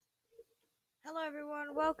Hello,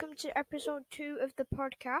 everyone. Welcome to episode 2 of the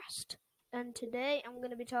podcast. And today I'm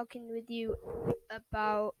going to be talking with you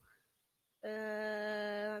about.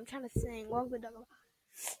 I'm trying to think. What would I talk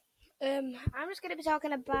about? I'm just going to be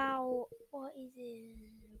talking about. What is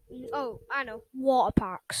it? Oh, I know. Water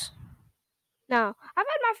parks. Now, I've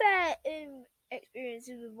had my fair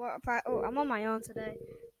experiences with water parks. Oh, I'm on my own today.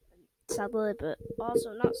 Sadly, but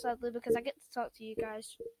also not sadly because I get to talk to you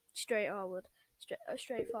guys straightforward.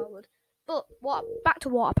 Straightforward. But back to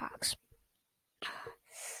water parks.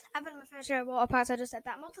 I've been my first year at water parks. I just said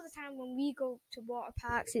that most of the time when we go to water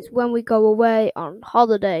parks, it's when we go away on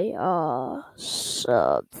holiday or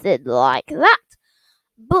something like that.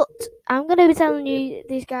 But I'm gonna be telling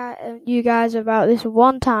you guys about this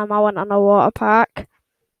one time I went on a water park.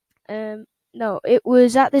 No, it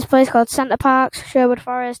was at this place called Centre Parks, Sherwood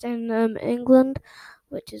Forest in England,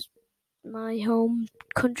 which is my home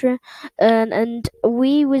country, and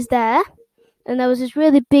we was there, and there was this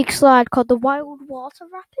really big slide called the Wild Water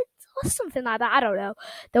Rapids or something like that. I don't know.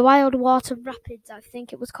 The Wild Water Rapids, I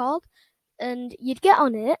think it was called. And you'd get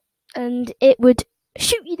on it, and it would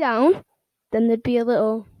shoot you down. Then there'd be a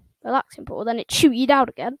little relaxing pool. Then it'd shoot you down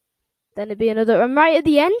again. Then there'd be another. And right at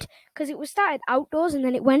the end, because it was started outdoors and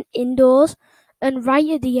then it went indoors. And right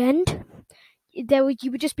at the end,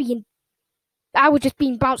 you would just be in. I was just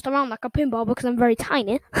being bounced around like a pinball because I'm very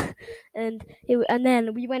tiny, and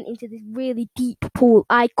then we went into this really deep pool.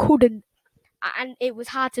 I couldn't, and it was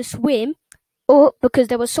hard to swim up because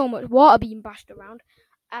there was so much water being bashed around.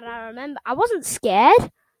 And I remember I wasn't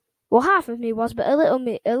scared. Well, half of me was, but a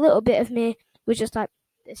little bit of me was just like,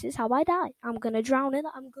 "This is how I die. I'm gonna drown in.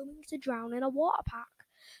 I'm going to drown in a water park."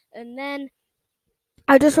 And then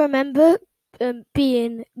I just remember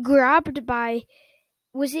being grabbed by.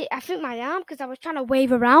 Was it? I think my arm because I was trying to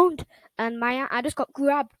wave around, and I just got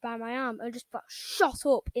grabbed by my arm and just got shot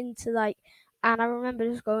up into and I remember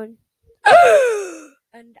just going,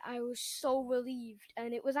 and I was so relieved,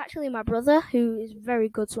 and it was actually my brother who is a very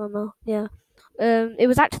good swimmer. Yeah, it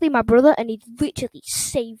was actually my brother, and he literally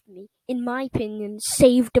saved me. In my opinion,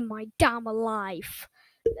 saved my damn life.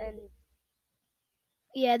 And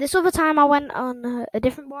yeah, this other time I went on a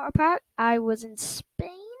different water park. I was in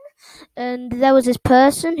Spain and there was this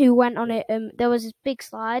person who went on it. There was this big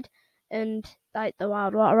slide, and like the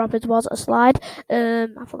Wild Water Rapids was a slide. I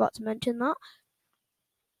forgot to mention that.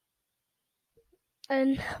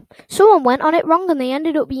 And someone went on it wrong, and they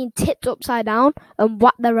ended up being tipped upside down and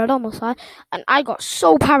whacked their head on the slide. And I got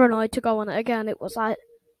so paranoid to go on it again. It was like,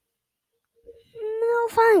 no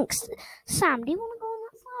thanks, Sam. Do you want to go on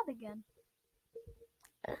that slide again?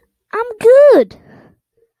 I'm good.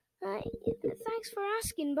 Thanks for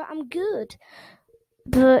asking, but I'm good.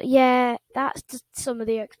 But yeah, that's just some of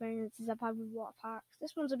the experiences I've had with water parks.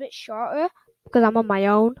 This one's a bit shorter because I'm on my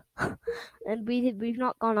own, and we've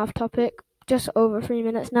not gone off topic. Just over 3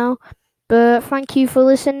 minutes now. But thank you for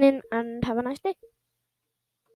listening, and have a nice day.